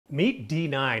Meet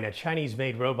D9, a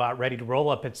Chinese-made robot ready to roll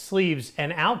up its sleeves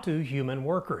and outdo human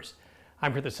workers.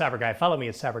 I'm for the CyberGuy. Follow me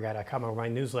at cyberguy.com, where my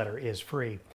newsletter is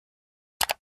free.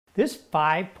 This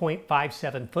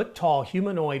 5.57-foot tall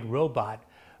humanoid robot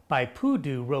by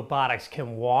Pudu Robotics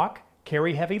can walk,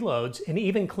 carry heavy loads, and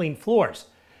even clean floors.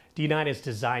 D9 is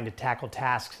designed to tackle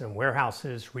tasks in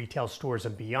warehouses, retail stores,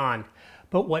 and beyond.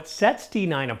 But what sets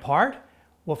D9 apart?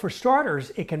 Well, for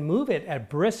starters, it can move it at a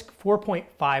brisk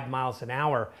 4.5 miles an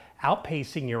hour,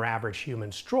 outpacing your average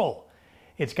human stroll.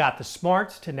 It's got the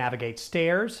smarts to navigate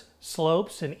stairs,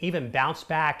 slopes, and even bounce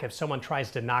back if someone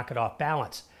tries to knock it off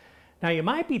balance. Now, you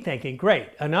might be thinking, great,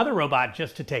 another robot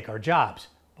just to take our jobs.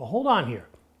 But hold on here.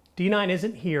 D9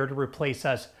 isn't here to replace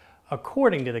us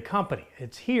according to the company.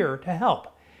 It's here to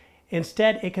help.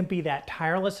 Instead, it can be that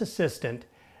tireless assistant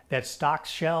that stocks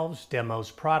shelves,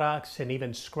 demos products, and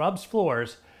even scrubs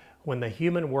floors when the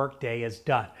human workday is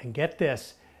done. And get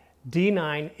this,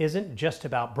 D9 isn't just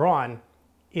about brawn,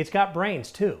 it's got brains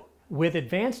too. With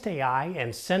advanced AI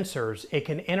and sensors, it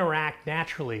can interact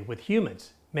naturally with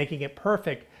humans, making it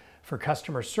perfect for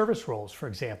customer service roles, for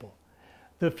example.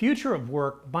 The future of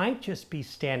work might just be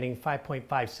standing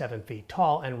 5.57 feet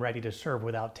tall and ready to serve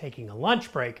without taking a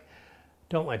lunch break.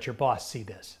 Don't let your boss see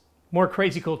this. More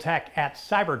crazy cool tech at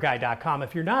cyberguy.com.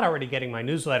 If you're not already getting my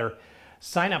newsletter,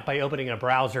 sign up by opening a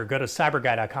browser, go to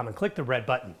cyberguy.com and click the red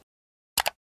button.